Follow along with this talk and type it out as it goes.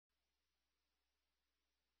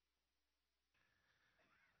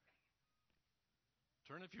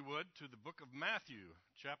Turn, if you would, to the book of Matthew,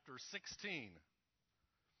 chapter 16.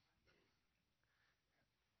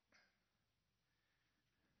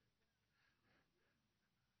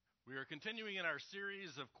 We are continuing in our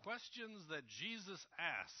series of questions that Jesus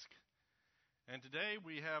asked. And today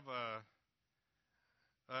we have a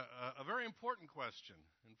very important question.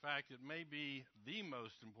 In fact, it may be the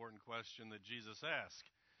most important question that Jesus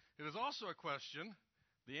asked. It is also a question,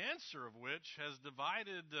 the answer of which has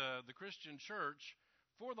divided the Christian church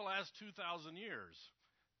for the last 2,000 years.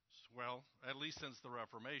 Well, at least since the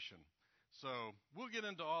Reformation. So we'll get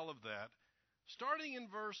into all of that. Starting in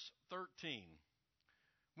verse 13.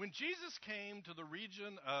 When Jesus came to the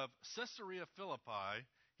region of Caesarea Philippi,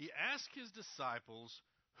 he asked his disciples,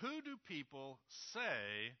 "Who do people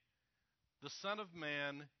say the Son of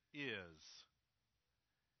Man is?"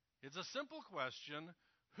 It's a simple question.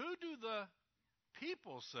 Who do the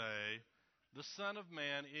people say the Son of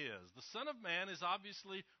Man is? The Son of Man is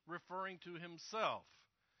obviously referring to himself.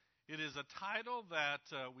 It is a title that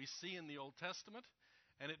we see in the Old Testament,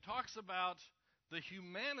 and it talks about the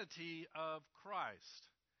humanity of Christ.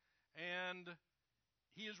 And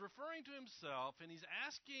he is referring to himself, and he's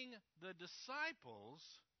asking the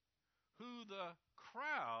disciples who the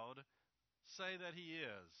crowd say that he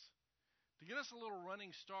is. To get us a little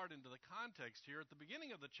running start into the context here, at the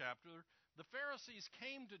beginning of the chapter, the Pharisees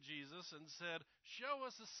came to Jesus and said, "Show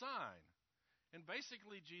us a sign." And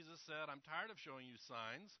basically Jesus said, "I'm tired of showing you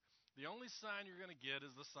signs. The only sign you're going to get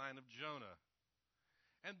is the sign of Jonah."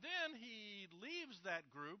 And then he leaves that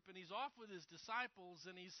group and he's off with his disciples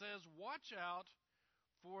and he says, "Watch out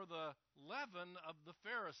for the leaven of the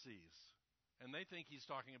Pharisees." And they think he's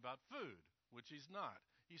talking about food, which he's not.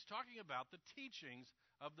 He's talking about the teachings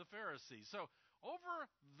of the Pharisees. So over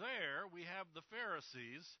there we have the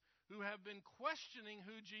Pharisees who have been questioning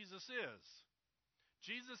who Jesus is.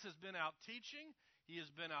 Jesus has been out teaching, he has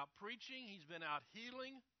been out preaching, he's been out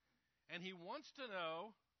healing, and he wants to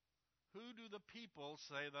know, who do the people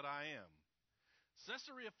say that I am?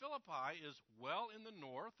 Caesarea Philippi is well in the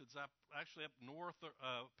north. It's actually up north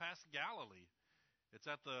past Galilee. It's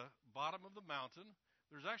at the bottom of the mountain.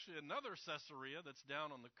 There's actually another Caesarea that's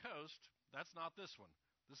down on the coast. That's not this one.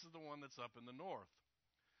 This is the one that's up in the north.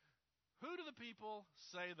 Who do the people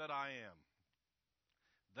say that I am?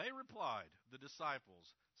 They replied, the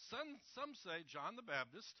disciples, some say John the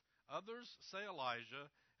Baptist, others say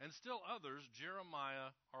Elijah, and still others,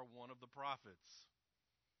 Jeremiah or one of the prophets.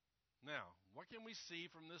 Now, what can we see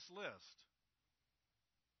from this list?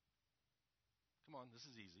 Come on, this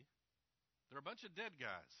is easy. They're a bunch of dead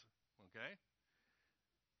guys, okay?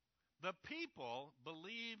 The people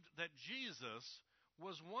believed that Jesus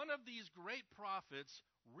was one of these great prophets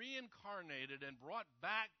reincarnated and brought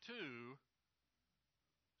back to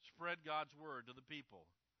spread God's word to the people.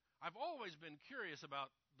 I've always been curious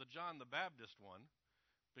about the John the Baptist one,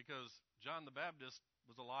 because John the Baptist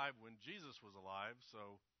was alive when Jesus was alive,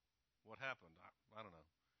 so what happened? I don't know.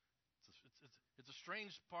 It's a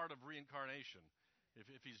strange part of reincarnation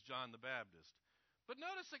if he's John the Baptist. But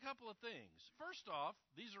notice a couple of things. First off,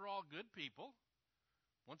 these are all good people.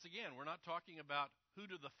 Once again, we're not talking about who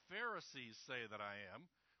do the Pharisees say that I am.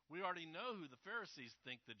 We already know who the Pharisees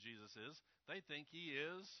think that Jesus is. They think he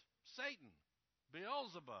is Satan,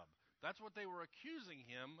 Beelzebub. That's what they were accusing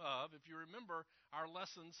him of, if you remember our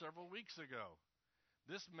lesson several weeks ago.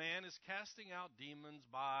 This man is casting out demons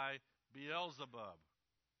by Beelzebub.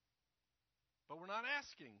 But we're not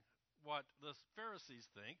asking what the Pharisees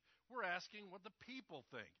think. We're asking what the people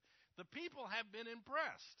think. The people have been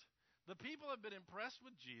impressed. The people have been impressed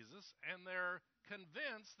with Jesus, and they're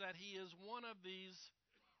convinced that he is one of these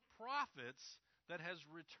prophets that has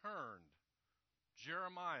returned.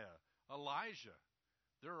 Jeremiah, Elijah.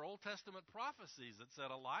 There are Old Testament prophecies that said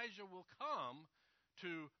Elijah will come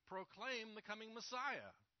to proclaim the coming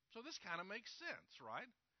Messiah. So this kind of makes sense, right?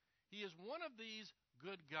 He is one of these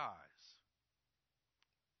good guys.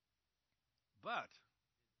 But,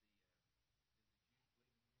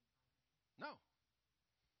 no.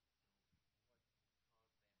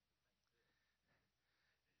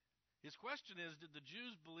 His question is, did the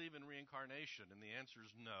Jews believe in reincarnation? And the answer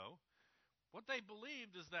is no. What they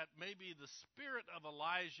believed is that maybe the spirit of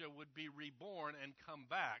Elijah would be reborn and come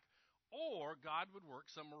back, or God would work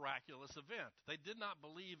some miraculous event. They did not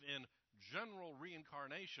believe in general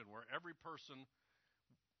reincarnation, where every person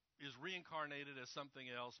is reincarnated as something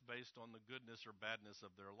else based on the goodness or badness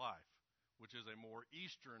of their life, which is a more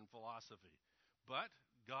Eastern philosophy. But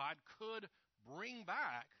God could bring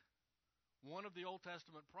back one of the Old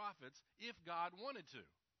Testament prophets if God wanted to.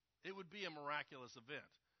 It would be a miraculous event,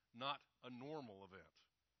 not a normal event.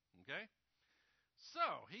 Okay?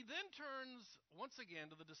 So he then turns once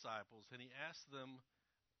again to the disciples and he asks them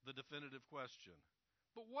the definitive question.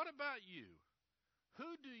 But what about you?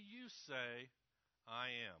 Who do you say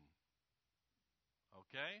I am?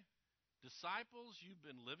 Okay? Disciples, you've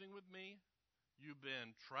been living with me. You've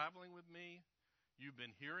been traveling with me. You've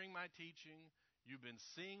been hearing my teaching. You've been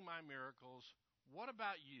seeing my miracles. What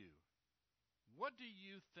about you? What do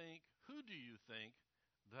you think? Who do you think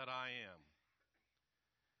that I am?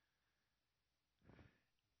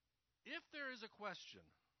 If there is a question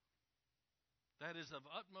that is of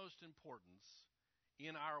utmost importance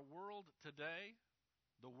in our world today,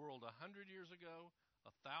 the world 100 years ago,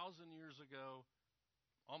 1,000 years ago,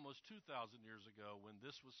 almost 2,000 years ago when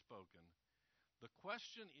this was spoken, the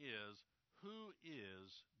question is, who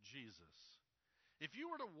is Jesus? If you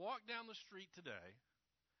were to walk down the street today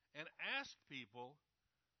and ask people,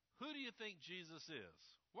 who do you think Jesus is?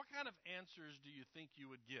 What kind of answers do you think you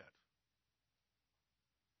would get?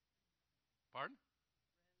 Pardon?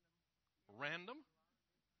 Random?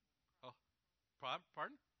 Oh,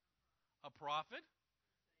 pardon? A prophet?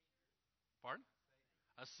 Pardon?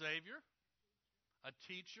 A savior? A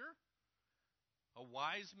teacher? A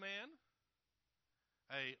wise man?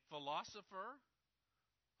 A philosopher?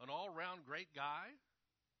 An all-round great guy?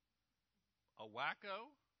 A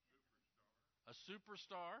wacko? A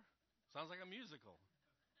superstar? Sounds like a musical.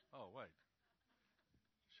 Oh, wait.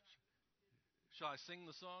 Shall I sing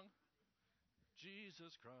the song?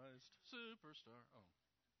 Jesus Christ, superstar. Oh.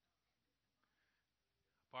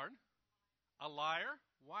 Pardon? A liar?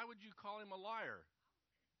 Why would you call him a liar?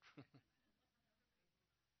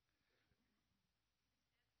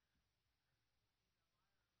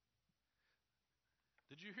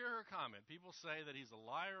 Did you hear her comment? People say that he's a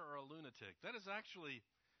liar or a lunatic. That is actually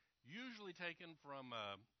usually taken from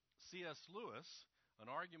C.S. Lewis, an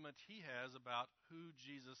argument he has about who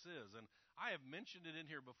Jesus is. And I have mentioned it in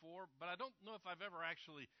here before, but I don't know if I've ever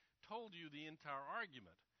actually told you the entire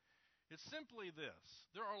argument. It's simply this.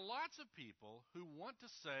 There are lots of people who want to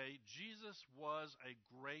say Jesus was a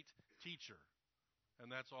great teacher,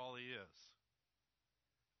 and that's all he is.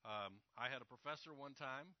 I had a professor one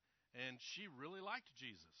time, and she really liked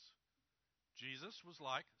Jesus. Jesus was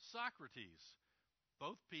like Socrates,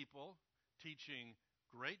 both people teaching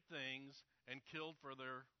great things and killed for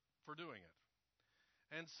doing it.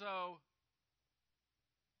 And so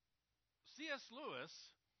C.S. Lewis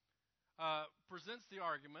presents the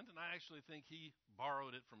argument, and I actually think he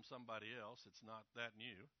borrowed it from somebody else. It's not that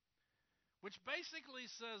new, which basically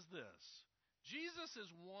says this. Jesus is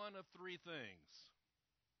one of three things.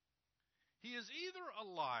 He is either a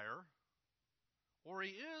liar, or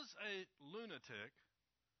he is a lunatic,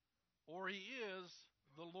 or he is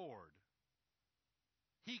the Lord.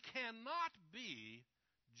 He cannot be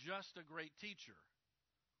just a great teacher.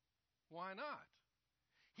 Why not?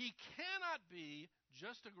 He cannot be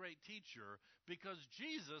just a great teacher because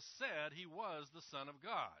Jesus said he was the Son of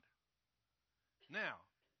God. Now,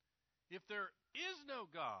 if there is no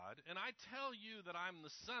God, and I tell you that I'm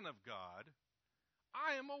the Son of God,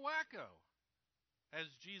 I am a wacko. As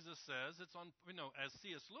Jesus says, as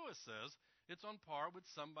C.S. Lewis says, it's on par with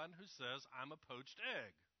someone who says, I'm a poached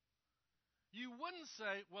egg. You wouldn't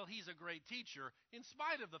say, well, he's a great teacher, in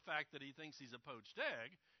spite of the fact that he thinks he's a poached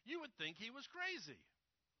egg. You would think he was crazy.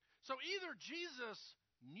 So either Jesus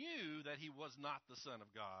knew that he was not the Son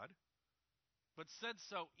of God, but said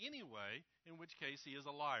so anyway, in which case he is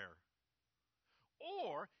a liar.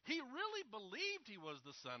 Or he really believed he was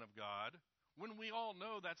the Son of God, when we all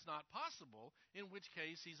know that's not possible, in which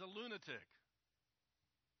case he's a lunatic.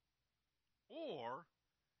 Or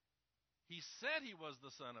he said he was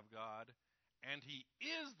the Son of God, and he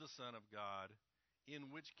is the Son of God,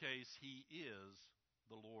 in which case he is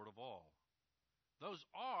the Lord of all. Those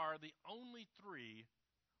are the only three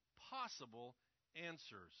possible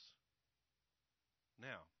answers.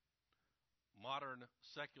 Now, modern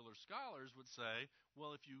secular scholars would say,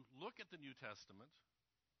 well, if you look at the New Testament,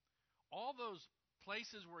 all those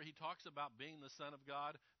places where he talks about being the Son of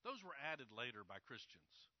God, those were added later by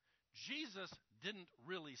Christians. Jesus didn't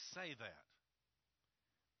really say that.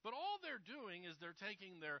 But all they're doing is they're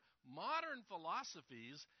taking their modern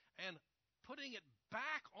philosophies and putting it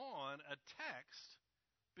back on a text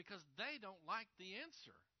because they don't like the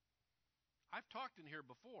answer. I've talked in here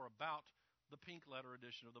before about the pink letter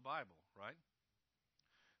edition of the Bible, right?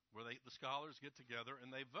 Where the scholars get together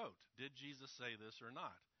and they vote. Did Jesus say this or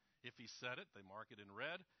not? If he said it, they mark it in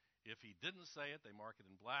red. If he didn't say it, they mark it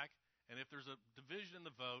in black. And if there's a division in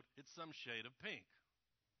the vote, it's some shade of pink.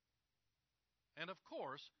 And of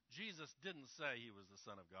course, Jesus didn't say he was the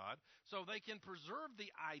Son of God, so they can preserve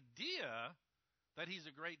the idea that he's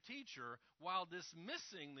a great teacher while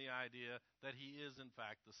dismissing the idea that he is, in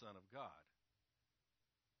fact, the Son of God.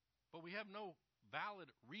 But we have no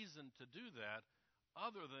valid reason to do that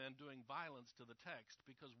other than doing violence to the text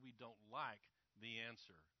because we don't like the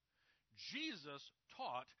answer. Jesus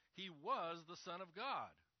taught he was the Son of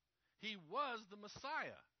God. He was the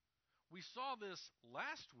Messiah. We saw this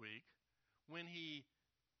last week when he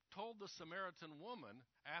told the Samaritan woman,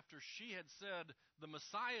 after she had said, the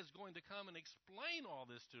Messiah is going to come and explain all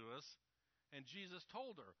this to us, and Jesus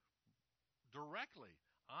told her directly,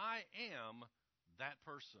 I am that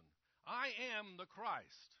person. I am the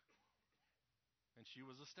Christ. And she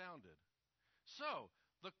was astounded. So,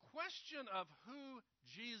 the question of who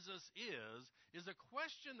Jesus is a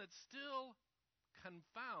question that still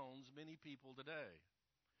confounds many people today.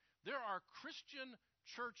 There are Christian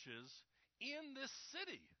churches in this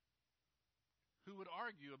city who would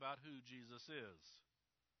argue about who Jesus is.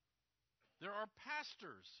 There are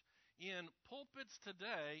pastors in pulpits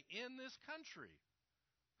today in this country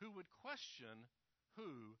who would question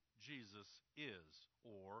who Jesus is,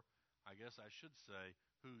 or I guess I should say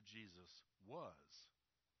who Jesus was,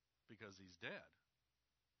 because he's dead.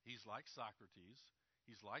 He's like Socrates.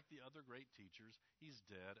 He's like the other great teachers. He's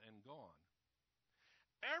dead and gone.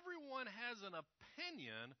 Everyone has an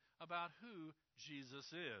opinion about who Jesus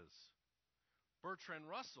is. Bertrand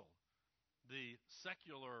Russell, the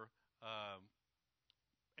secular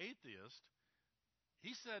atheist,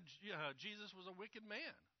 he said Jesus was a wicked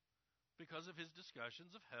man because of his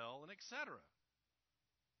discussions of hell and etc.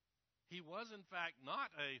 He was, in fact, not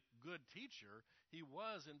a good teacher. He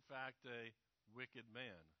was, in fact, a wicked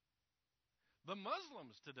man. The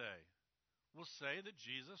Muslims today will say that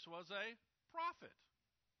Jesus was a prophet.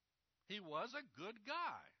 He was a good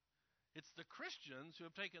guy. It's the Christians who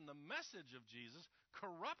have taken the message of Jesus,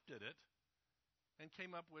 corrupted it, and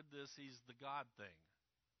came up with this, he's the God thing.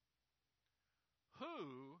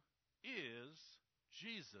 Who is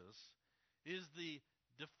Jesus is the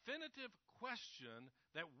definitive question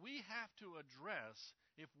that we have to address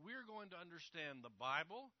if we're going to understand the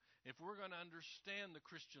Bible, if we're going to understand the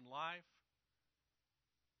Christian life,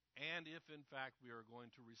 and if, in fact, we are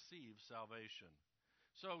going to receive salvation.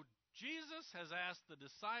 So Jesus has asked the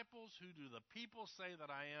disciples, who do the people say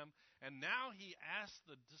that I am? And now he asks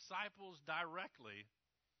the disciples directly,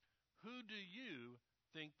 who do you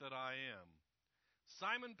think that I am?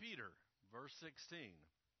 Simon Peter, verse 16.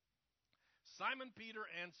 Simon Peter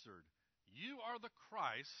answered, you are the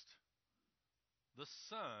Christ, the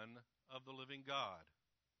Son of the living God.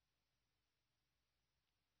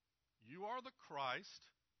 You are the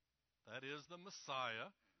Christ, that is the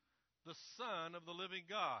Messiah, the Son of the living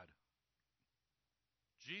God.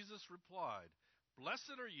 Jesus replied,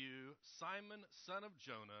 blessed are you, Simon, son of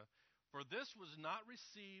Jonah, for this was not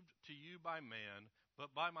received to you by man,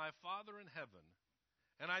 but by my Father in heaven.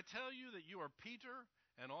 And I tell you that you are Peter,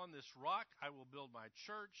 and on this rock I will build my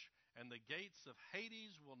church, and the gates of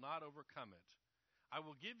Hades will not overcome it. I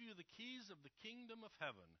will give you the keys of the kingdom of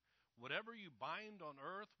heaven. Whatever you bind on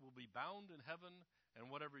earth will be bound in heaven,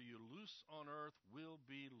 and whatever you loose on earth will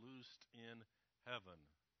be loosed in heaven.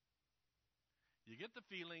 You get the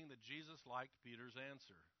feeling that Jesus liked Peter's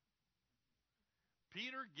answer.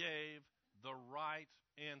 Peter gave the right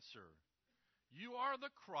answer. You are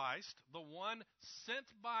the Christ, the one sent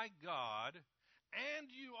by God, and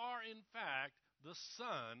you are, in fact, the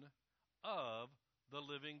Son of the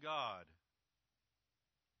living God.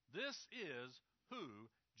 This is who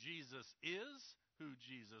Jesus is, who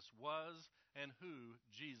Jesus was, and who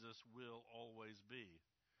Jesus will always be.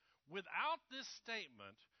 Without this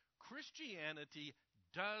statement, Christianity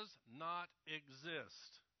does not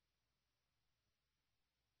exist.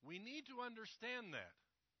 We need to understand that.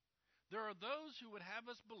 There are those who would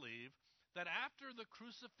have us believe that after the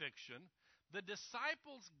crucifixion, the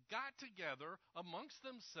disciples got together amongst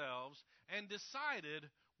themselves and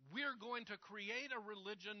decided, we're going to create a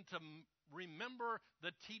religion to remember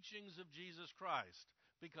the teachings of Jesus Christ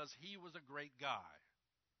because he was a great guy.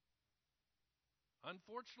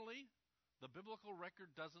 Unfortunately, the biblical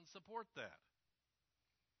record doesn't support that.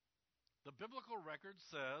 The biblical record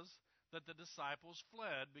says that the disciples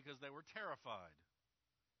fled because they were terrified.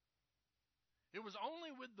 It was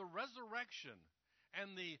only with the resurrection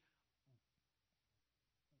and the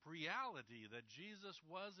reality that Jesus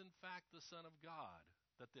was, in fact, the Son of God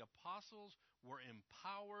that the apostles were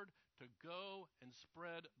empowered to go and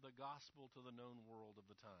spread the gospel to the known world of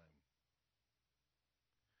the time.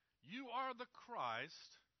 You are the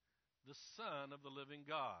Christ, the Son of the living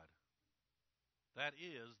God. That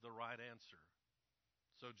is the right answer.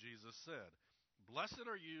 So Jesus said, blessed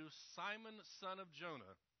are you, Simon, son of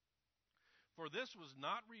Jonah, For this was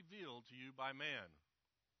not revealed to you by man,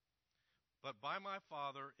 but by my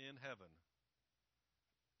Father in heaven.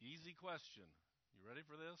 Easy question. You ready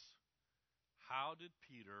for this? How did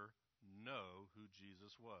Peter know who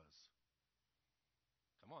Jesus was?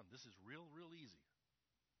 Come on, this is real easy.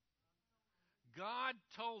 God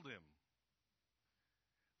told him.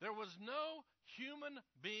 There was no human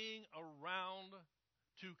being around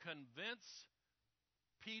to convince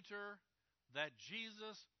Peter that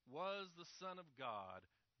Jesus was the Son of God.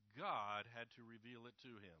 God had to reveal it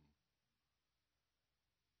to him.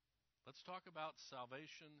 Let's talk about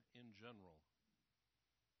salvation in general.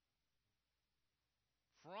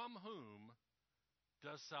 From whom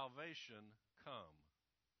does salvation come?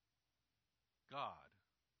 God.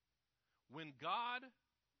 When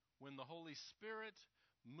the Holy Spirit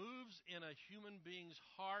moves in a human being's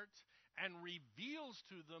heart and reveals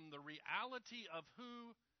to them the reality of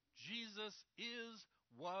who Jesus is,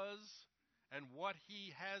 was, and what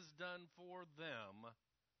he has done for them,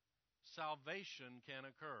 salvation can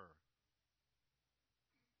occur.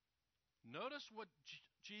 Notice what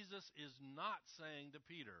Jesus is not saying to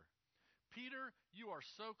Peter. Peter, you are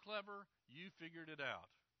so clever, you figured it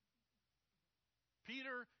out.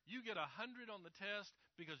 Peter, you get 100 on the test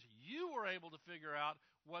because you were able to figure out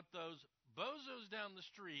what those bozos down the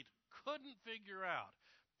street couldn't figure out.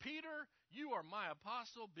 Peter, you are my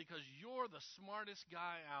apostle because you're the smartest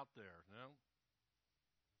guy out there. No?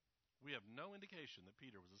 We have no indication that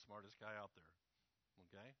Peter was the smartest guy out there.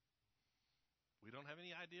 Okay? We don't have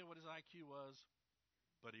any idea what his IQ was,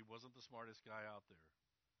 but he wasn't the smartest guy out there.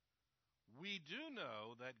 We do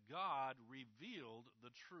know that God revealed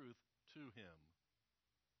the truth to him.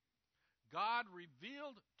 God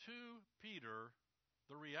revealed to Peter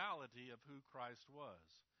the reality of who Christ was.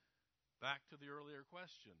 Back to the earlier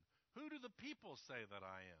question. Who do the people say that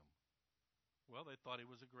I am? Well, they thought he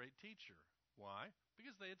was a great teacher. Why?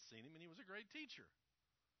 Because they had seen him and he was a great teacher.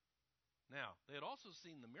 Now, they had also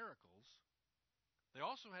seen the miracles. They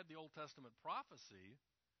also had the Old Testament prophecy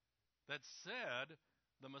that said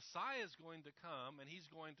the Messiah is going to come and he's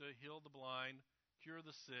going to heal the blind, cure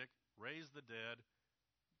the sick, raise the dead,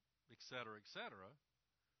 etc., etc.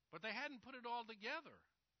 But they hadn't put it all together.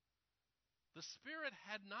 The Spirit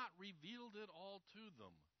had not revealed it all to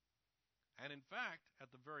them. And in fact,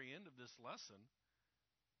 at the very end of this lesson,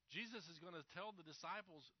 Jesus is going to tell the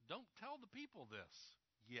disciples, don't tell the people this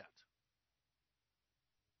yet.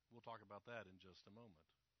 We'll talk about that in just a moment.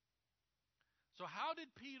 So how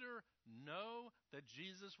did Peter know that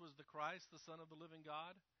Jesus was the Christ, the Son of the living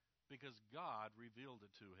God? Because God revealed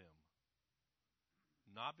it to him.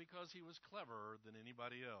 Not because he was cleverer than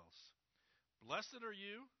anybody else. Blessed are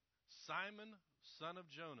you, Simon, son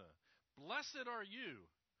of Jonah. Blessed are you,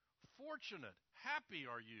 fortunate, happy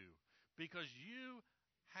are you, because you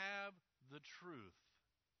have the truth.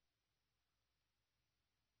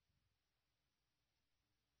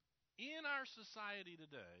 In our society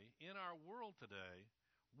today, in our world today,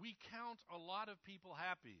 we count a lot of people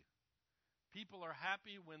happy. People are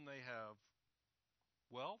happy when they have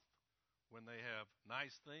wealth, when they have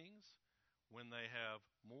nice things, when they have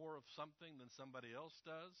more of something than somebody else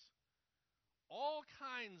does. All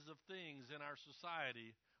kinds of things in our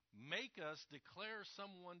society make us declare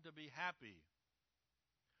someone to be happy.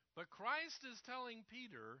 But Christ is telling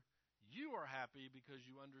Peter, you are happy because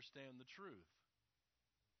you understand the truth.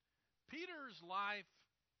 Peter's life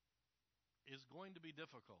is going to be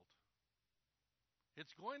difficult.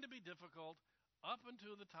 It's going to be difficult up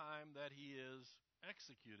until the time that he is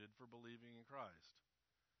executed for believing in Christ.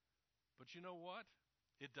 But you know what?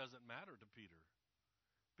 It doesn't matter to Peter.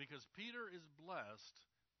 Because Peter is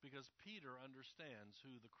blessed because Peter understands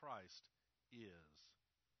who the Christ is.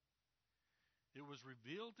 It was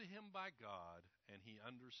revealed to him by God, and he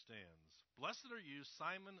understands. Blessed are you,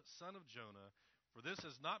 Simon, son of Jonah, for this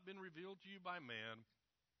has not been revealed to you by man,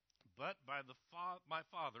 but by my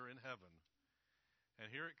Father in heaven. And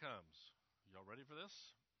here it comes. Y'all ready for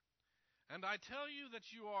this? And I tell you that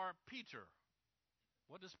you are Peter.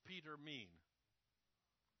 What does Peter mean?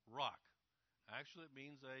 Rock. Actually, it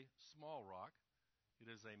means a small rock.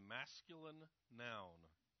 It is a masculine noun.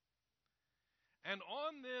 And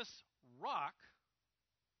on this rock,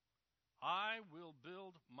 I will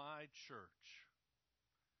build my church.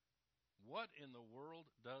 What in the world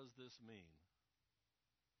does this mean?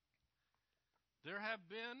 There have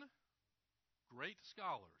been great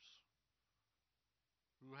scholars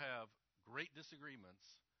who have great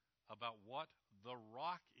disagreements about what the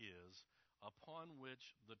rock is upon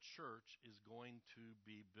which the church is going to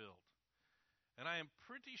be built. And I am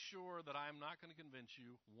pretty sure that I am not going to convince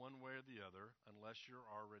you one way or the other unless you're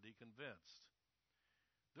already convinced.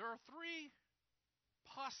 There are three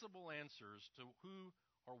possible answers to who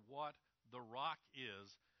or what the rock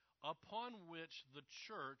is upon which the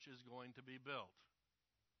church is going to be built.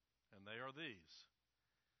 And they are these.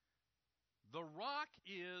 The rock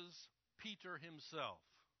is Peter himself.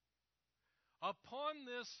 Upon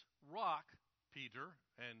this rock, Peter,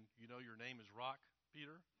 and you know your name is Rock,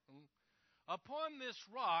 Peter? Upon this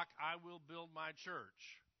rock I will build my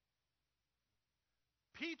church.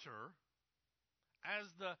 Peter,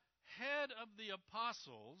 as the head of the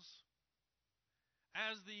apostles,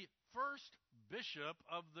 as the first bishop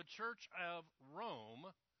of the Church of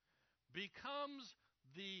Rome, becomes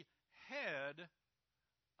the head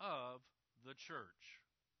of the church.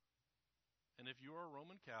 And if you are a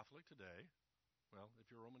Roman Catholic today, well,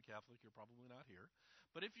 if you're a Roman Catholic, you're probably not here.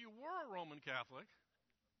 But if you were a Roman Catholic,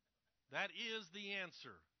 that is the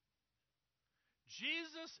answer.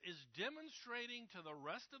 Jesus is demonstrating to the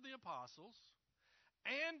rest of the apostles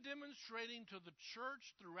and demonstrating to the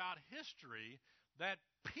church throughout history that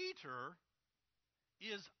Peter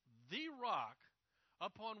is the rock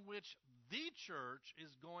upon which the church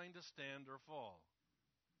is going to stand or fall.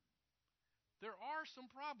 There are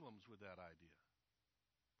some problems with that idea.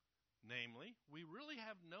 Namely, we really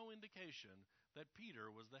have no indication that Peter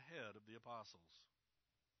was the head of the apostles.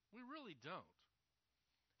 We really don't.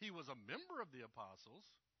 He was a member of the apostles.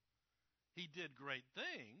 He did great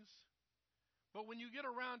things. But when you get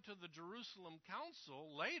around to the Jerusalem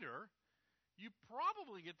Council later, you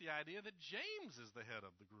probably get the idea that James is the head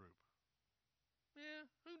of the group.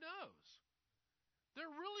 Who knows? There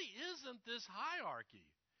really isn't this hierarchy.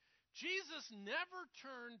 Jesus never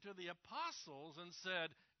turned to the apostles and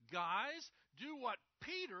said, guys, do what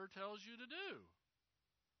Peter tells you to do.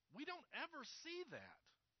 We don't ever see that.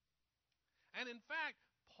 And in fact,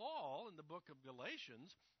 Paul, in the book of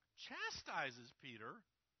Galatians, chastises Peter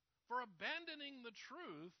for abandoning the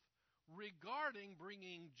truth regarding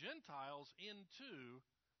bringing Gentiles into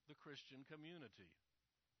the Christian community.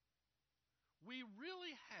 We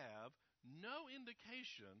really have no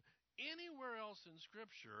indication anywhere else in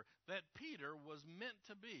Scripture that Peter was meant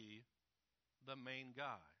to be the main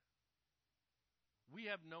guy. We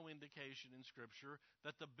have no indication in Scripture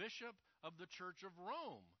that the bishop of the Church of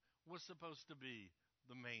Rome was supposed to be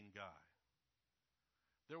the main guy.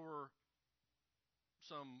 There were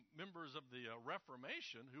some members of the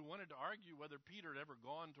Reformation who wanted to argue whether Peter had ever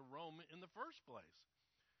gone to Rome in the first place.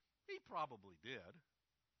 He probably did.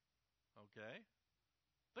 Okay?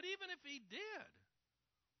 But even if he did,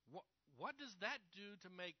 what does that do to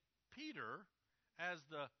make Peter, as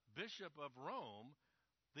the bishop of Rome,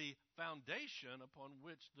 the foundation upon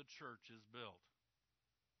which the church is built?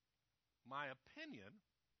 My opinion,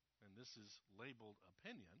 and this is labeled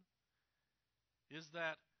opinion, is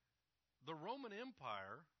that the Roman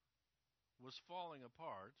Empire was falling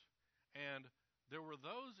apart, and there were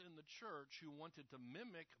those in the church who wanted to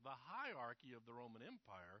mimic the hierarchy of the Roman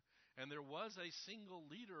Empire, and there was a single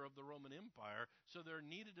leader of the Roman Empire, so there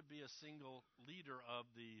needed to be a single leader of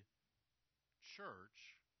the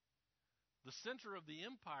church. The center of the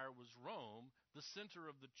empire was Rome. The center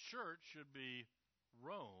of the church should be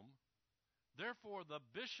Rome. Therefore, the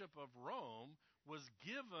bishop of Rome was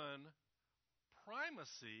given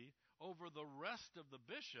primacy over the rest of the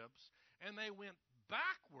bishops, and they went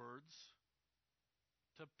backwards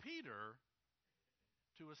to Peter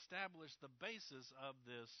to establish the basis of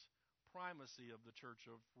this primacy of the Church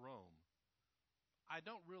of Rome. I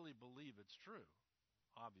don't really believe it's true.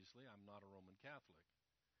 Obviously, I'm not a Roman Catholic.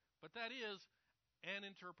 But that is an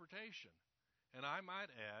interpretation. And I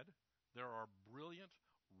might add, there are brilliant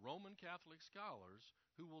Roman Catholic scholars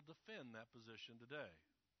who will defend that position today.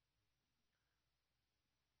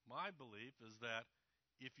 My belief is that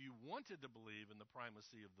if you wanted to believe in the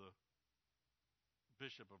primacy of the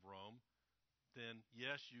Bishop of Rome, then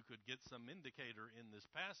yes, you could get some indicator in this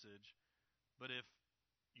passage, but if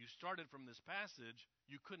you started from this passage,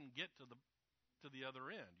 you couldn't get to the other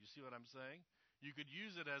end. You see what I'm saying? You could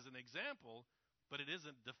use it as an example, but it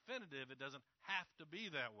isn't definitive. It doesn't have to be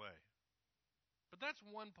that way. But that's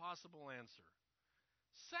one possible answer.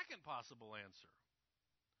 Second possible answer.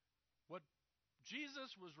 What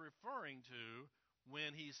Jesus was referring to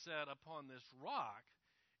when he said, upon this rock,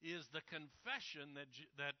 is the confession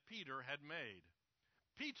that Peter had made.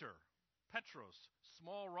 Peter, Petros,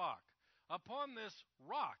 small rock. Upon this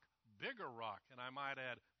rock, bigger rock, and I might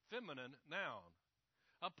add, feminine noun.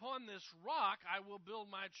 Upon this rock I will build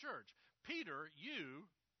my church. Peter, you,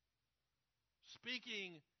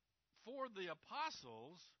 speaking for the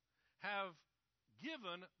apostles, have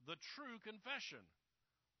given the true confession.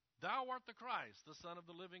 Thou art the Christ, the Son of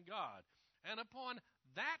the living God. And upon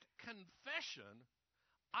that confession,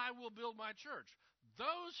 I will build my church.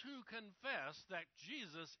 Those who confess that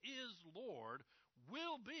Jesus is Lord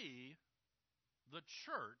will be the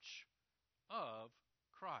church of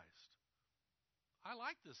Christ. I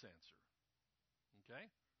like this answer. Okay?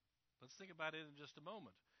 Let's think about it in just a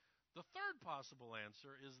moment. The third possible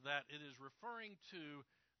answer is that it is referring to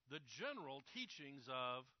the general teachings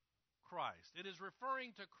of Christ. It is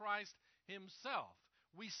referring to Christ himself.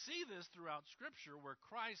 We see this throughout Scripture where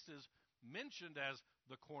Christ is mentioned as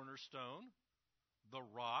the cornerstone, the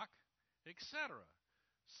rock, etc.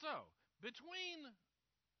 So, between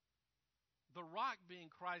the rock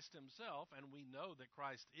being Christ himself, and we know that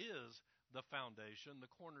Christ is the foundation,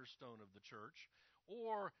 the cornerstone of the church,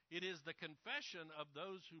 or it is the confession of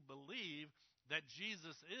those who believe that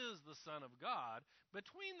Jesus is the Son of God,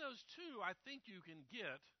 between those two, I think you can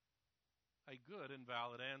get a good and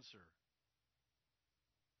valid answer.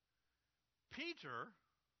 Peter,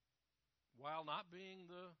 while not being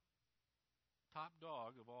the top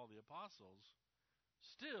dog of all the apostles,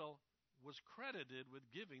 still was credited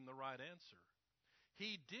with giving the right answer.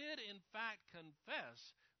 He did, in fact,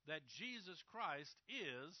 confess that Jesus Christ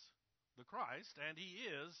is the Christ, and he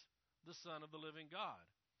is the Son of the living God.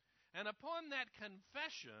 And upon that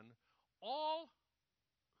confession, all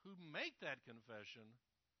who make that confession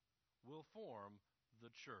will form the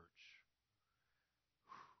church.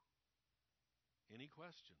 Whew. Any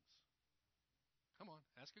questions? Come on,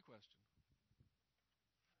 ask a question.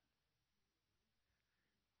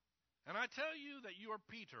 And I tell you that you are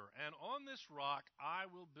Peter, and on this rock I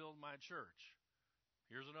will build my church.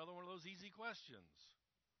 Here's another one of those easy questions.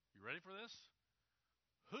 You ready for this?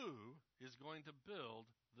 Who is going to build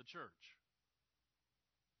the church?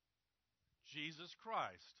 Jesus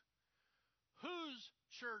Christ. Whose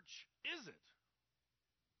church is it?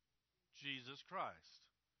 Jesus Christ.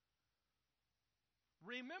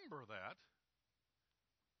 Remember that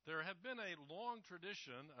there have been a long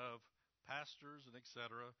tradition of pastors and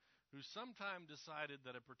etc. who sometime decided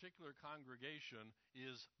that a particular congregation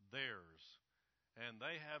is theirs, and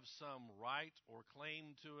they have some right or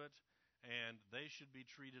claim to it, and they should be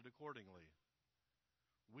treated accordingly.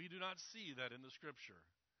 We do not see that in the Scripture.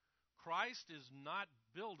 Christ is not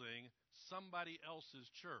building somebody else's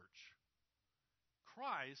church.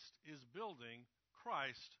 Christ is building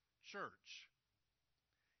Christ's church.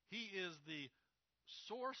 He is the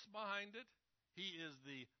source behind it. He is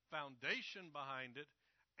the foundation behind it,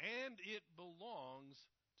 and it belongs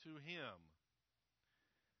to him.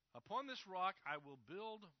 Upon this rock I will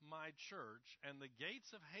build my church, and the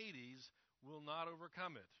gates of Hades will not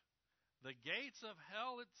overcome it. The gates of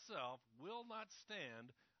hell itself will not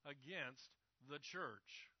stand against the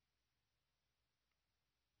church.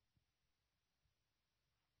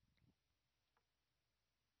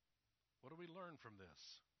 What do we learn from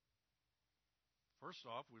this? First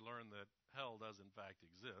off, we learn that hell does in fact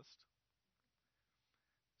exist.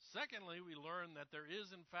 Secondly, we learn that there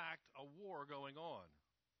is in fact a war going on.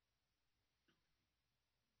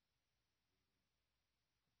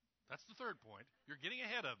 That's the third point. You're getting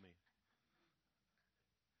ahead of me.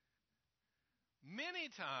 Many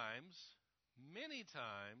times,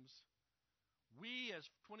 we as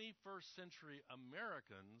 21st century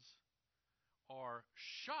Americans are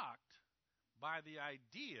shocked by the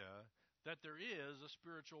idea that there is a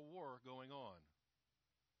spiritual war going on.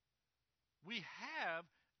 We have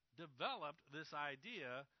developed this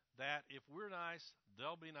idea that if we're nice,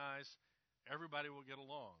 they'll be nice, everybody will get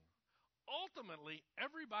along. Ultimately,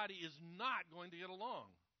 everybody is not going to get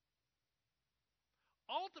along.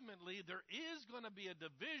 Ultimately, there is going to be a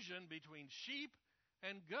division between sheep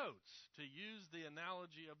and goats, to use the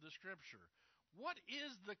analogy of the Scripture. What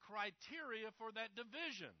is the criteria for that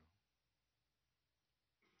division?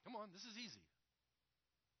 Come on, this is easy.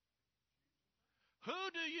 Who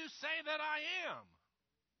do you say that I am?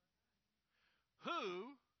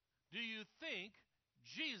 Who do you think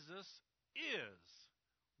Jesus is?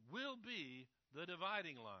 Will be the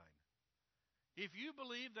dividing line. If you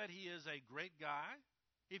believe that he is a great guy,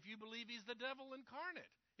 if you believe he's the devil incarnate,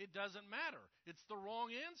 it doesn't matter. It's the wrong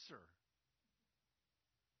answer.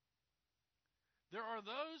 There are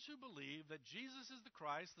those who believe that Jesus is the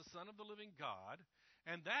Christ, the Son of the living God,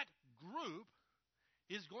 and that group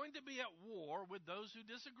is going to be at war with those who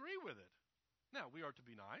disagree with it. Now, we are to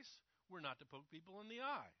be nice. We're not to poke people in the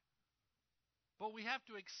eye. But we have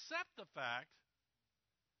to accept the fact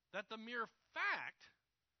that the mere fact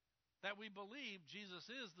that we believe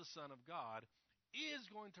Jesus is the Son of God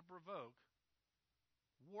is going to provoke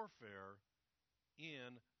warfare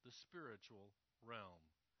in the spiritual realm.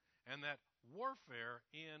 And that warfare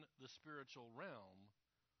in the spiritual realm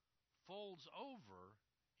folds over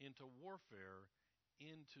into warfare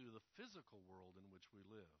into the physical world in which we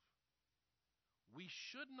live. We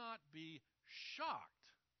should not be shocked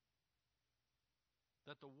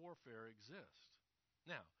that the warfare exists.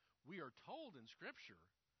 Now, we are told in Scripture,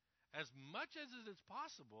 as much as it is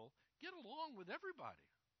possible, get along with everybody.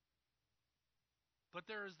 But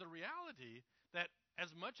there is the reality that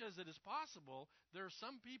as much as it is possible, there are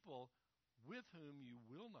some people with whom you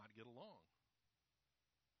will not get along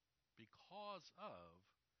because of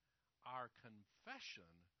our confession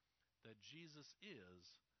that Jesus is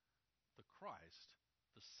the Christ,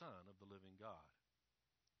 the Son of the living God.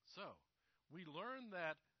 So, we learn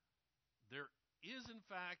that there is in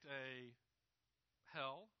fact a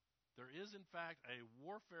hell, there is in fact a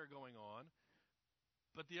warfare going on,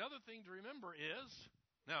 but the other thing to remember is,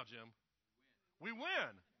 now Jim, we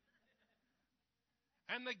win.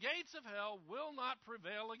 And the gates of hell will not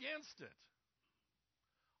prevail against it.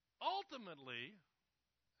 Ultimately,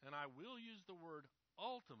 and I will use the word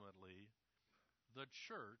ultimately, the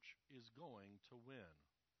church is going to win.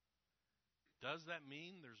 Does that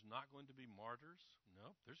mean there's not going to be martyrs?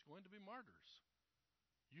 No, there's going to be martyrs.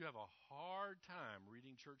 You have a hard time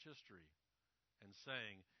reading church history and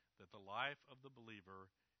saying that the life of the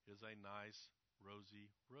believer is a nice,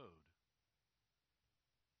 rosy road.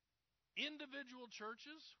 Individual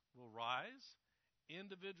churches will rise.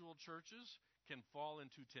 Individual churches can fall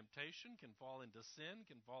into temptation, can fall into sin,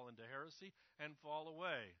 can fall into heresy, and fall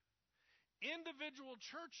away. Individual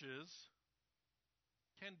churches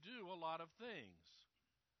can do a lot of things.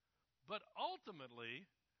 But ultimately,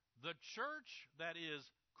 the church that is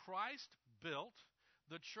Christ-built,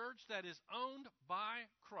 the church that is owned by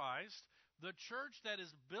Christ, the church that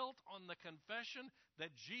is built on the confession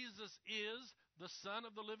that Jesus is the Son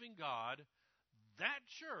of the living God, that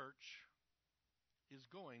church is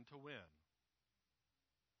going to win.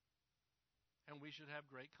 And we should have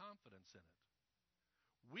great confidence in it.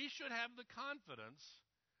 We should have the confidence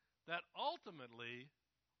that ultimately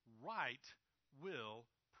right will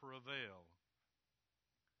prevail.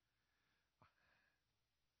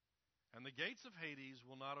 And the gates of Hades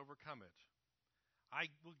will not overcome it. I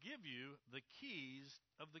will give you the keys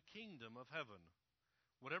of the kingdom of heaven.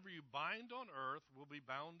 Whatever you bind on earth will be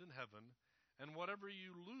bound in heaven, and whatever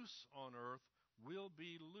you loose on earth will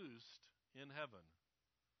be loosed in heaven.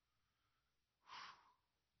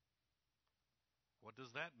 What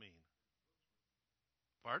does that mean?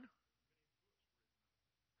 Pardon?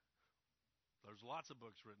 There's lots of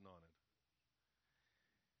books written on it.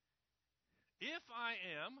 If I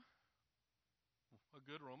am a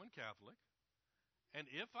good Roman Catholic, and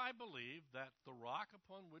if I believe that the rock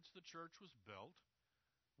upon which the church was built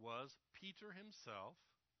was Peter himself,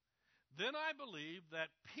 then I believe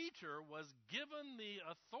that Peter was given the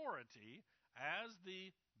authority as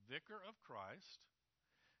the vicar of Christ.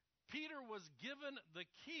 Peter was given the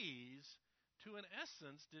keys to, in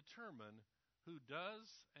essence, determine who does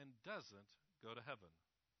and doesn't go to heaven,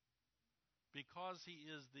 because he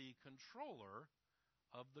is the controller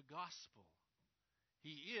of the gospel.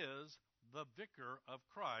 He is the vicar of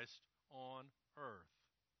Christ on earth.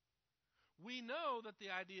 We know that the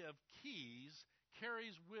idea of keys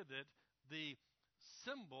carries with it the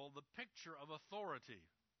symbol, the picture of authority.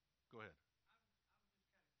 Go ahead.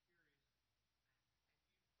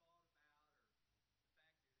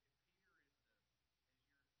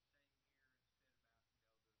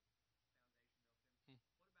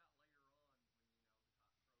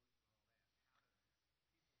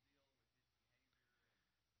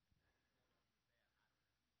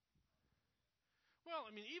 Well,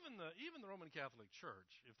 I mean, even the Roman Catholic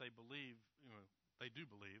Church, if they believe, they do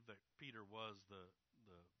believe that Peter was the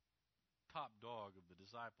top dog of the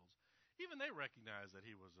disciples, even they recognize that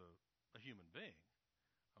he was a human being.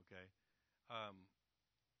 Okay,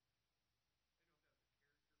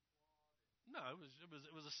 no, it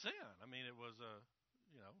was a sin. I mean, it was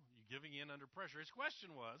you giving in under pressure. His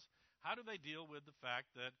question was, how do they deal with the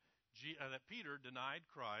fact that that Peter denied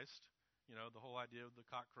Christ? The whole idea of the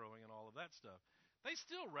cock crowing and all of that stuff. They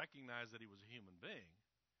still recognize that he was a human being.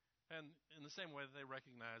 And in the same way that they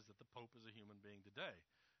recognize that the Pope is a human being today.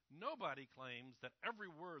 Nobody claims that every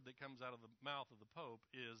word that comes out of the mouth of the Pope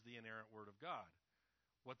is the inerrant word of God.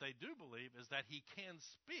 What they do believe is that he can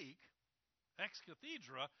speak ex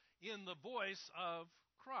cathedra in the voice of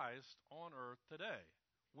Christ on earth today,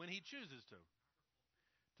 when he chooses to.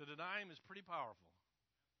 To deny him is pretty powerful.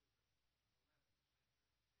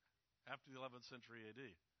 After the 11th century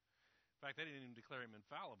A.D. In fact, they didn't even declare him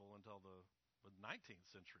infallible until the 19th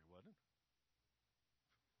century, wasn't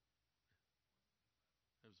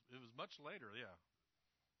it? It was much later, yeah.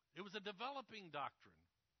 It was a developing doctrine,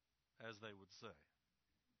 as they would say.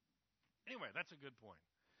 Anyway, that's a good point.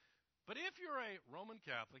 But if you're a Roman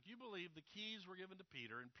Catholic, you believe the keys were given to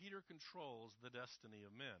Peter, and Peter controls the destiny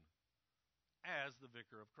of men as the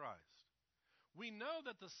vicar of Christ. We know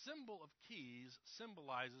that the symbol of keys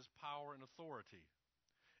symbolizes power and authority.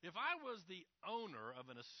 If I was the owner of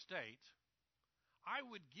an estate, I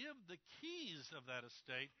would give the keys of that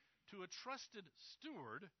estate to a trusted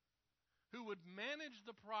steward who would manage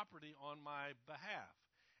the property on my behalf.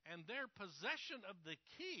 And their possession of the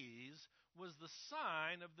keys was the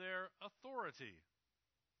sign of their authority.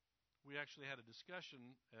 We actually had a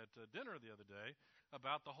discussion at dinner the other day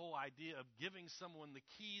about the whole idea of giving someone the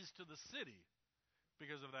keys to the city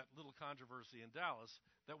because of that little controversy in Dallas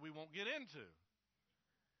that we won't get into.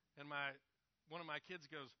 And one of my kids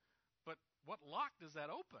goes, "But what lock does that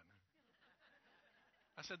open?"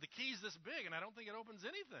 I said, "The key's this big, and I don't think it opens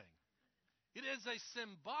anything." It is a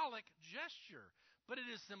symbolic gesture, but it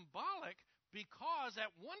is symbolic because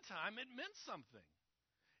at one time it meant something.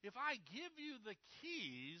 If I give you the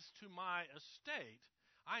keys to my estate,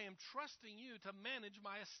 I am trusting you to manage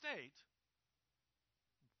my estate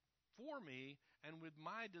for me and with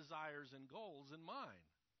my desires and goals in mind.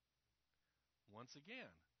 Once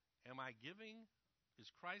again,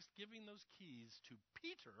 is Christ giving those keys to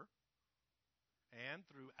Peter and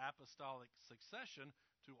through apostolic succession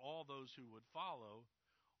to all those who would follow,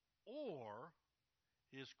 or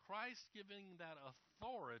is Christ giving that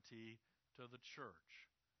authority to the church?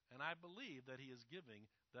 And I believe that he is giving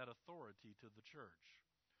that authority to the church.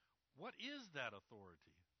 What is that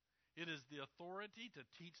authority? It is the authority to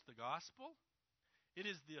teach the gospel. It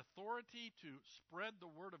is the authority to spread the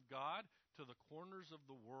word of God to the corners of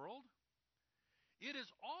the world. It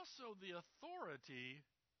is also the authority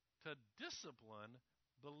to discipline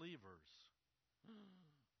believers.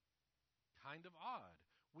 Kind of odd.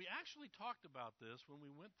 We actually talked about this when we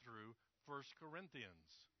went through 1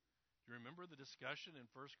 Corinthians. Do you remember the discussion in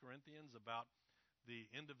 1 Corinthians about the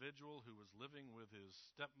individual who was living with his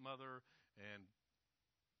stepmother, and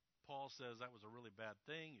Paul says that was a really bad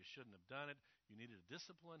thing. You shouldn't have done it. You needed to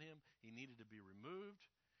discipline him. He needed to be removed.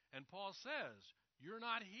 And Paul says, you're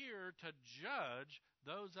not here to judge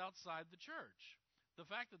those outside the church. The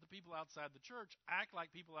fact that the people outside the church act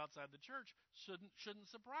like people outside the church shouldn't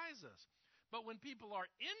surprise us. But when people are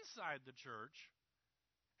inside the church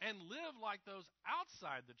and live like those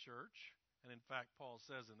outside the church, and in fact Paul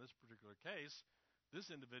says in this particular case,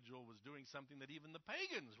 this individual was doing something that even the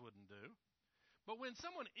pagans wouldn't do. But when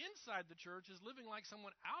someone inside the church is living like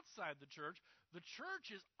someone outside the church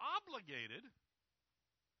is obligated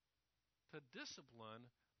to discipline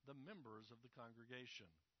the members of the congregation.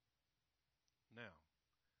 Now,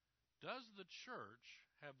 does the church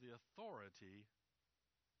have the authority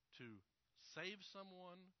to save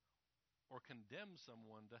someone or condemn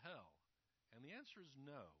someone to hell? And the answer is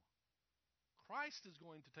no. Christ is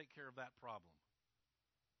going to take care of that problem.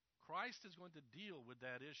 Christ is going to deal with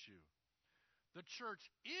that issue. The church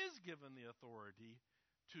is given the authority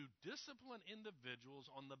to discipline individuals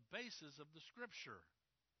on the basis of the Scripture.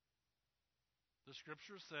 The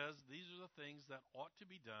Scripture says these are the things that ought to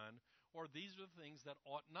be done, or these are the things that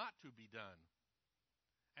ought not to be done.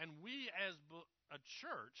 And we as a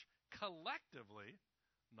church collectively,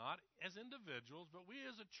 not as individuals, but we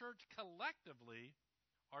as a church collectively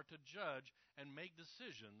are to judge and make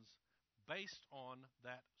decisions based on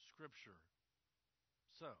that Scripture.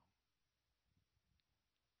 So,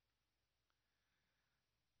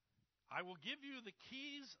 I will give you the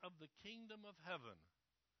keys of the kingdom of heaven.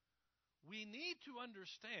 We need to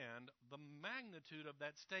understand the magnitude of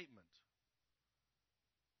that statement.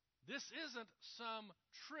 This isn't some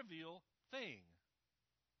trivial thing.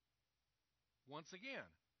 Once again,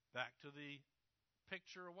 back to the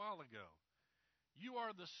picture a while ago. You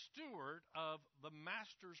are the steward of the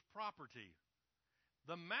master's property.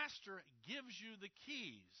 The master gives you the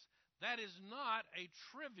keys. That is not a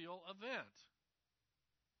trivial event.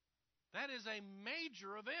 That is a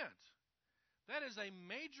major event. That is a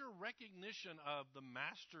major recognition of the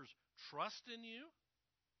master's trust in you,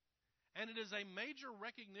 and it is a major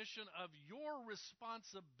recognition of your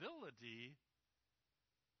responsibility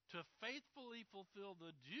to faithfully fulfill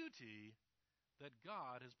the duty that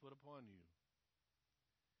God has put upon you.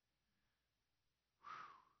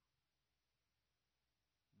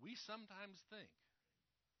 We sometimes think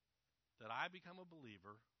that I become a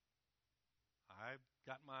believer, I've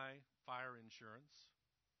got my fire insurance,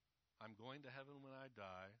 I'm going to heaven when I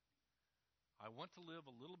die, I want to live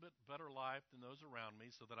a little bit better life than those around me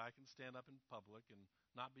so that I can stand up in public and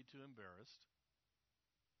not be too embarrassed.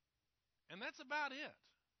 And that's about it.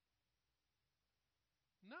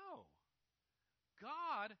 No.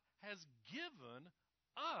 God has given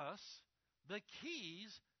us the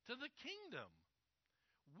keys to the kingdom.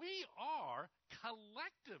 We are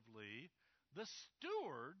collectively the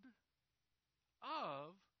steward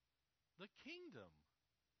of the kingdom.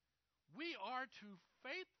 We are to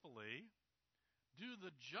faithfully do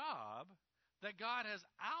the job that God has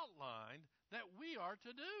outlined that we are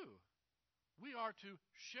to do. We are to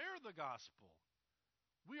share the gospel.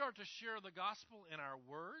 We are to share the gospel in our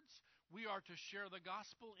words. We are to share the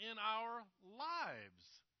gospel in our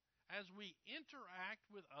lives as we interact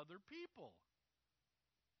with other people.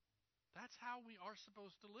 That's how we are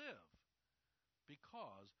supposed to live,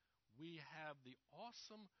 because we have the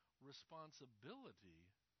awesome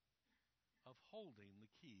responsibility of holding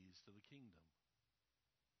the keys to the kingdom.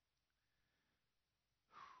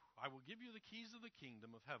 I will give you the keys of the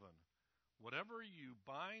kingdom of heaven. Whatever you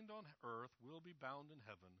bind on earth will be bound in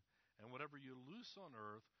heaven, and whatever you loose on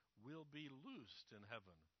earth will be loosed in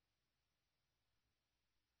heaven.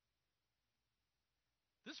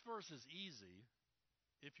 This verse is easy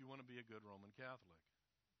if you want to be a good Roman Catholic,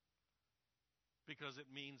 because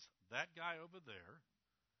it means that guy over there,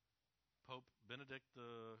 Pope Benedict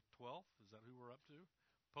the 12th, is that who we're up to?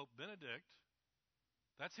 Pope Benedict,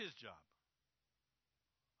 that's his job.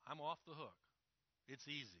 I'm off the hook. It's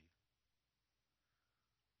easy.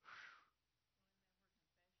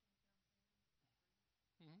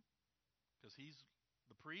 Because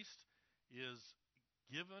the priest is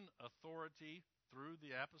given authority through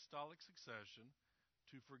the apostolic succession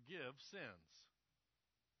to forgive sins.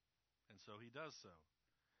 And so he does so.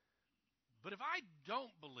 But if I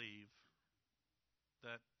don't believe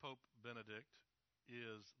that Pope Benedict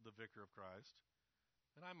is the vicar of Christ,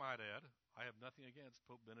 and I might add, I have nothing against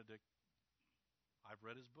Pope Benedict. I've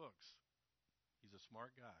read his books. He's a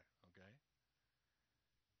smart guy, okay?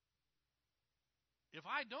 If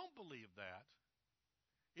I don't believe that,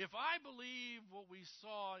 if I believe what we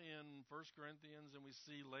saw in 1 Corinthians and we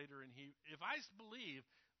see later in Hebrews, if I believe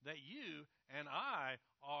that you and I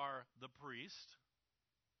are the priest,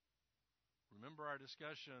 remember our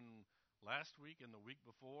discussion last week and the week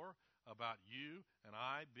before about you and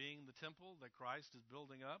I being the temple that Christ is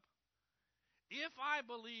building up? If I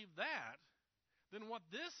believe that, then what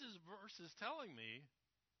this verse is telling me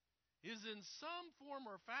is in some form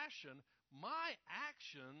or fashion, my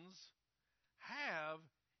actions have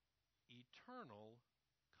eternal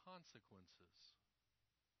consequences.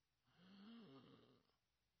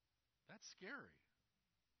 That's scary.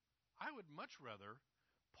 I would much rather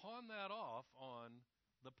pawn that off on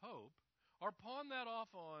the Pope, or pawn that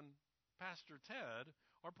off on Pastor Ted,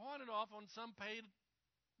 or pawn it off on some paid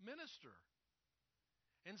minister,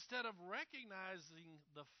 instead of recognizing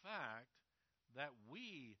the fact that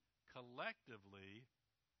we collectively,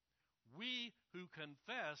 we who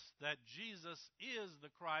confess that Jesus is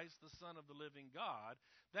the Christ, the Son of the living God,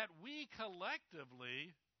 that we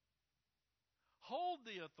collectively hold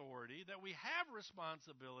the authority, that we have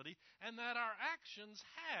responsibility, and that our actions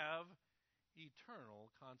have eternal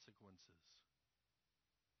consequences.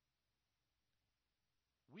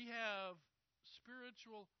 We have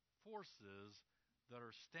spiritual forces that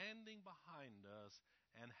are standing behind us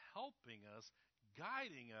and helping us,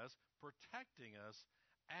 guiding us, protecting us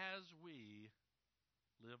as we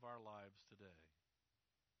live our lives today.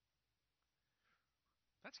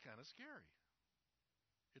 That's kind of scary.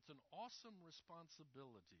 It's an awesome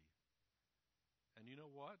responsibility. And you know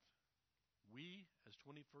what? We, as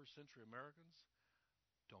 21st century Americans,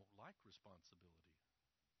 don't like responsibility.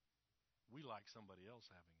 We like somebody else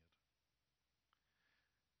having it.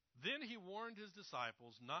 Then he warned his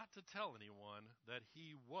disciples not to tell anyone that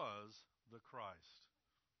he was the Christ.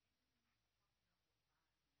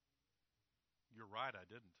 You're right, I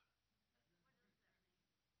didn't.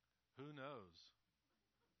 Who knows?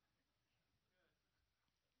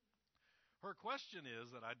 Her question is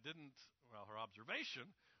that I didn't, well, her observation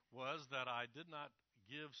was that I did not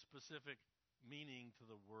give specific meaning to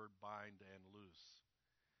the word bind and loose.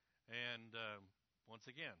 And once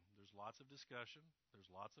again, there's lots of discussion. There's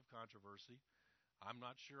lots of controversy. I'm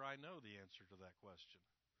not sure I know the answer to that question.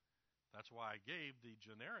 That's why I gave the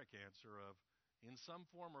generic answer of, in some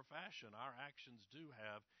form or fashion, our actions do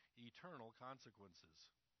have eternal consequences.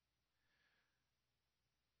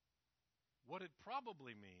 What it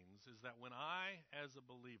probably means is that when I, as a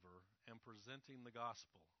believer, am presenting the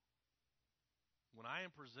gospel, when I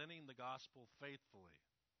am presenting the gospel faithfully,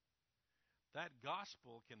 that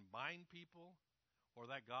gospel can bind people, or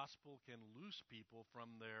that gospel can loose people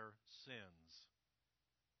from their sins.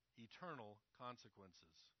 Eternal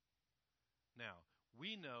consequences. Now,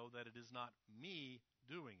 we know that it is not me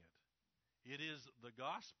doing it. It is the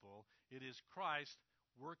gospel. It is Christ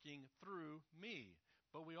working through me.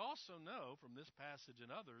 But we also know from this passage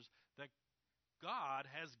and others that God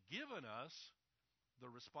has given us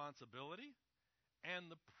the responsibility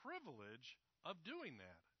and the privilege of doing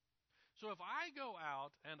that. So if I go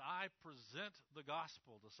out and I present the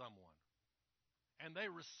gospel to someone and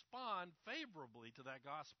they respond favorably to that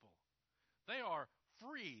gospel, they are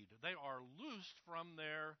freed, they are loosed from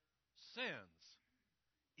their sins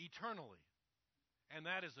eternally. And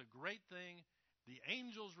that is a great thing. The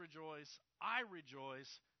angels rejoice, I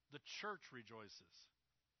rejoice, the church rejoices.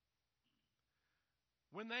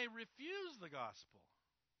 When they refuse the gospel,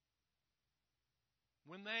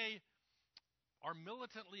 when they are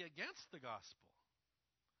militantly against the gospel,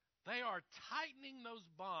 they are tightening those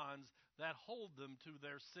bonds that hold them to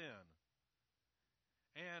their sin.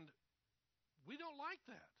 And we don't like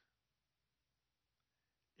that.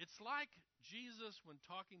 It's like Jesus, when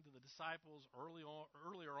talking to the disciples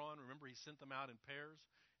earlier on, remember he sent them out in pairs,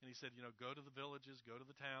 and he said, go to the villages, go to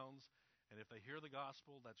the towns, and if they hear the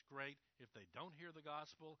gospel, that's great. If they don't hear the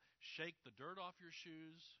gospel, shake the dirt off your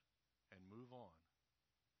shoes and move on.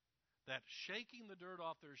 That shaking the dirt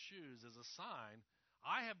off their shoes is a sign,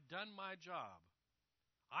 I have done my job.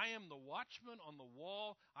 I am the watchman on the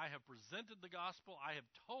wall. I have presented the gospel. I have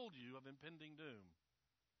told you of impending doom.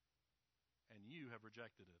 And you have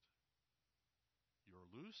rejected it. You're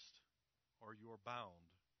loosed or you're bound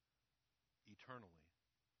eternally.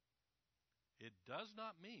 It does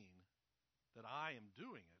not mean that I am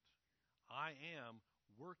doing it. I am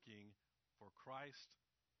working for Christ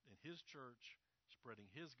in his church, spreading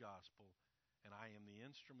his gospel, and I am the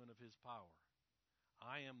instrument of his power.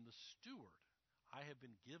 I am the steward. I have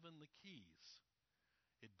been given the keys.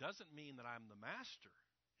 It doesn't mean that I'm the master.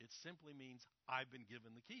 It simply means I've been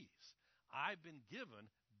given the keys. I've been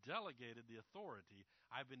given, delegated the authority.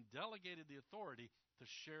 I've been delegated the authority to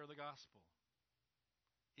share the gospel.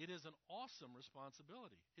 It is an awesome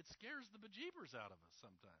responsibility. It scares the bejeebers out of us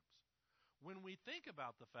sometimes. When we think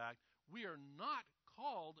about the fact we are not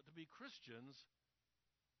called to be Christians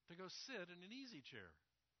to go sit in an easy chair.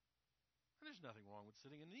 And there's nothing wrong with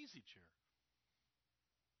sitting in an easy chair.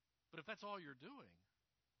 But if that's all you're doing,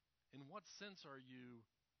 in what sense are you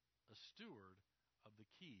a steward of the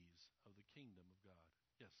keys of the kingdom of God?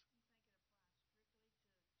 Yes?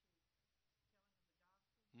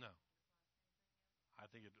 No. I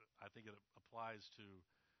think it applies to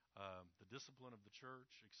the discipline of the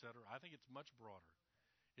church, etc. I think it's much broader.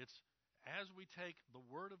 It's as we take the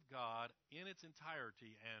Word of God in its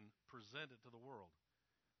entirety and present it to the world.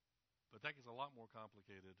 But that gets a lot more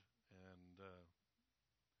complicated, and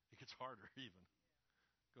it gets harder even.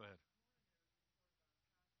 Go ahead.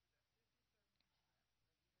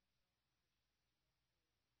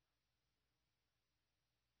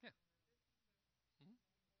 Yeah. Hmm.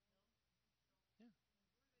 Yeah.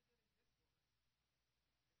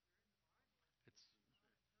 It's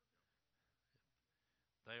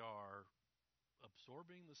They are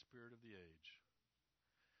absorbing the spirit of the age.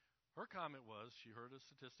 Her comment was, she heard a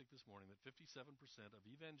statistic this morning that 57% of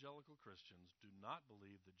evangelical Christians do not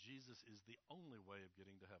believe that Jesus is the only way of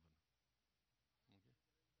getting to heaven. Okay.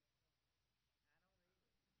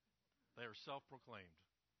 They are self-proclaimed.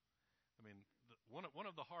 I mean, one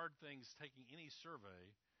of the hard things taking any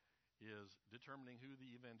survey is determining who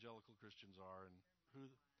the evangelical Christians are and who,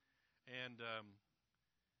 and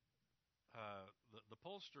the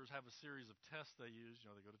pollsters have a series of tests they use.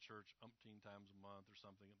 They go to church umpteen times a month or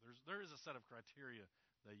something. There is a set of criteria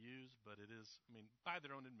they use, but it is, by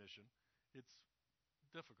their own admission, it's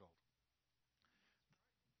difficult.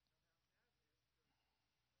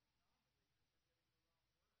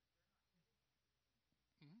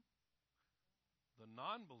 Mhm. The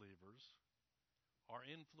non-believers are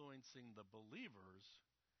influencing the believers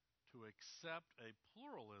to accept a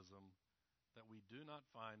pluralism that we do not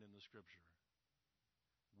find in the Scripture.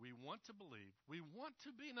 We want to believe. We want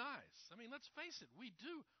to be nice. Let's face it. We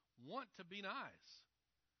do want to be nice.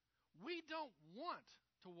 We don't want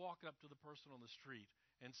to walk up to the person on the street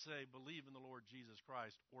and say, believe in the Lord Jesus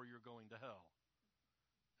Christ or you're going to hell.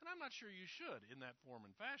 And I'm not sure you should in that form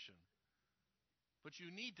and fashion. But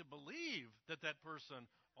you need to believe that that person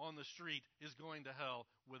on the street is going to hell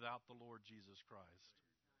without the Lord Jesus Christ.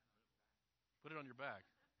 Put it on your back.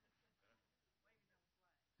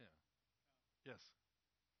 Yeah. Yes.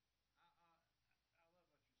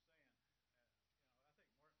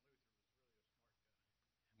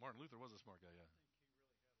 Martin Luther was a smart guy, yeah.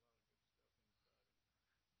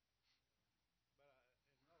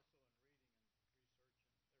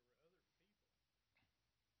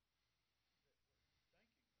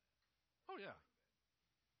 Oh, yeah.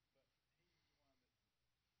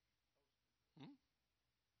 Hmm?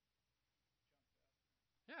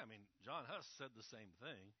 Yeah, I mean, John Huss said the same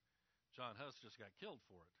thing. John Huss just got killed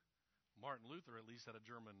for it. Martin Luther at least had a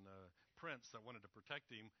German prince that wanted to protect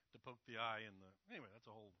him to poke the eye in the. Anyway, that's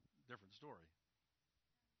a whole different story.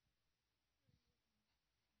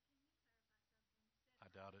 I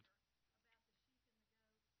doubt it.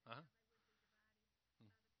 Uh huh. Mm-hmm.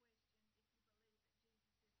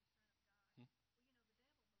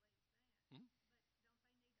 Mm-hmm.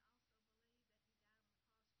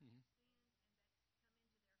 Mm-hmm.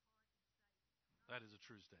 That is a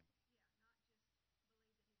true statement.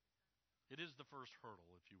 It is the first hurdle,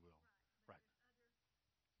 if you will. Right.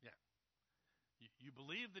 Yeah. You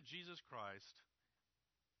believe that Jesus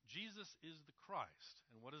is the Christ.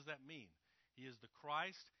 And what does that mean? He is the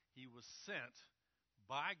Christ. He was sent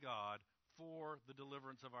by God for the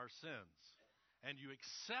deliverance of our sins. And you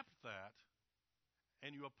accept that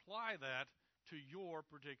and you apply that to your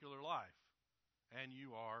particular life. And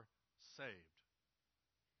you are saved.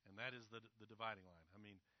 And that is the dividing line. I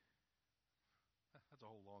mean, that's a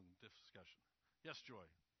whole long discussion. Yes, Joy.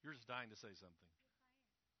 You're just dying to say something.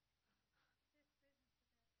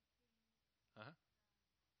 Uh-huh.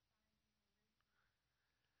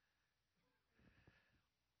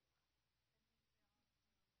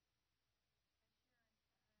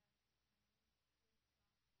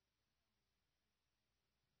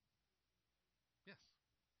 Yes.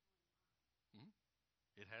 Hmm.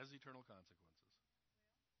 It has eternal consequences.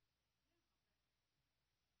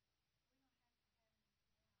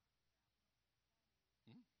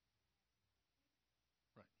 Hmm.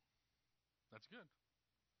 Right. That's good.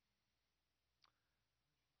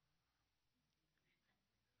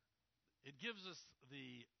 It gives us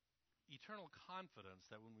the eternal confidence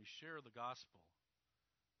that when we share the gospel,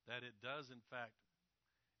 that it does in fact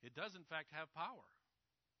have power.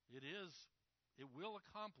 It will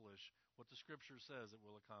accomplish what the scripture says it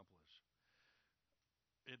will accomplish.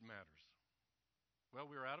 It matters. Well,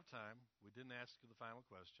 we are out of time. We didn't ask you the final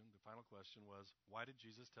question. The final question was, why did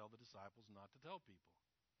Jesus tell the disciples not to tell people?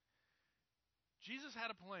 Jesus had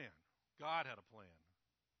a plan. God had a plan.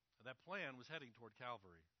 And that plan was heading toward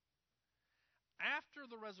Calvary. After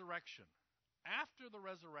the resurrection, after the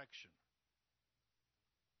resurrection,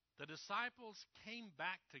 the disciples came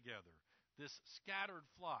back together. This scattered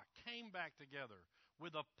flock came back together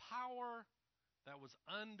with a power that was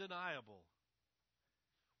undeniable.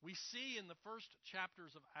 We see in the first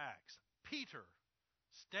chapters of Acts, Peter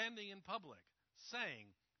standing in public saying,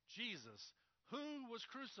 Jesus, who was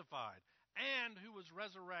crucified and who was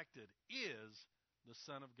resurrected, is the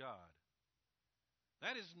Son of God.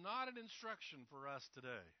 That is not an instruction for us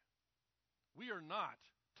today. We are not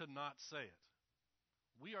to not say it.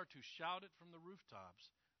 We are to shout it from the rooftops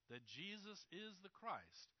that Jesus is the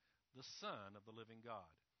Christ, the Son of the living God.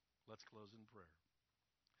 Let's close in prayer.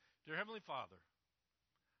 Dear Heavenly Father,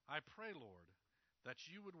 I pray, Lord, that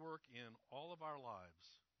you would work in all of our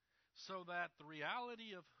lives so that the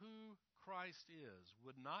reality of who Christ is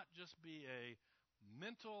would not just be a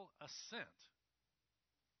mental assent,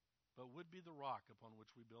 but would be the rock upon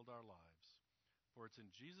which we build our lives. For it's in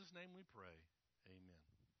Jesus' name we pray. Amen.